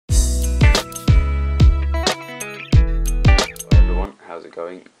it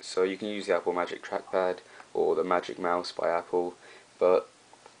going. So you can use the Apple Magic Trackpad or the Magic Mouse by Apple, but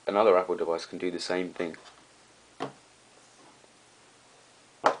another Apple device can do the same thing.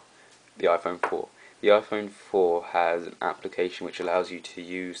 The iPhone 4. The iPhone 4 has an application which allows you to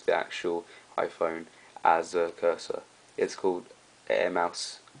use the actual iPhone as a cursor. It's called Air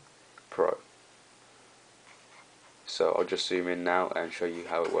Mouse Pro. So I'll just zoom in now and show you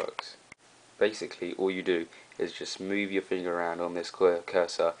how it works. Basically, all you do is just move your finger around on this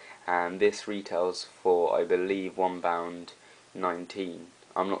cursor, and this retails for, I believe, £1.19.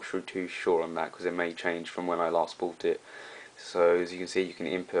 I'm not too sure on that because it may change from when I last bought it. So as you can see, you can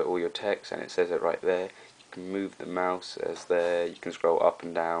input all your text and it says it right there. You can move the mouse as there, you can scroll up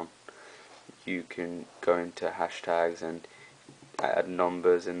and down, you can go into hashtags and add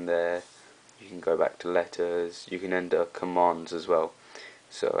numbers in there, you can go back to letters, you can enter commands as well.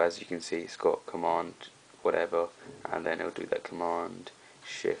 So as you can see, it's got command whatever, and then it'll do that command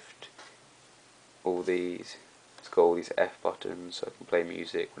shift, all these. It's got all these F buttons, so it can play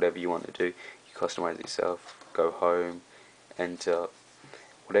music, whatever you want to do. You customize it yourself, go home, enter,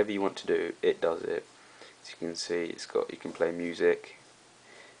 whatever you want to do, it does it. As you can see, you can play music,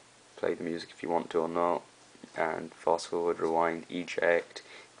 play the music if you want to or not, and fast forward, rewind, eject,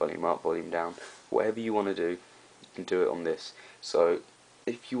 volume up, volume down, whatever you want to do, you can do it on this. So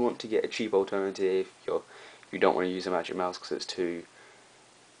if you want to get a cheap alternative, you don't want to use a Magic Mouse because it's too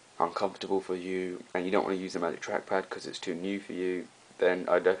uncomfortable for you, and you don't want to use the Magic Trackpad because it's too new for you, then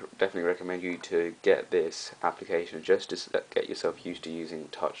I definitely recommend you to get this application just to get yourself used to using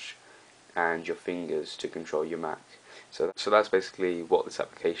touch and your fingers to control your Mac. So that's basically what this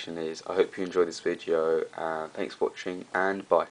application is. I hope you enjoyed this video. Thanks for watching, and bye.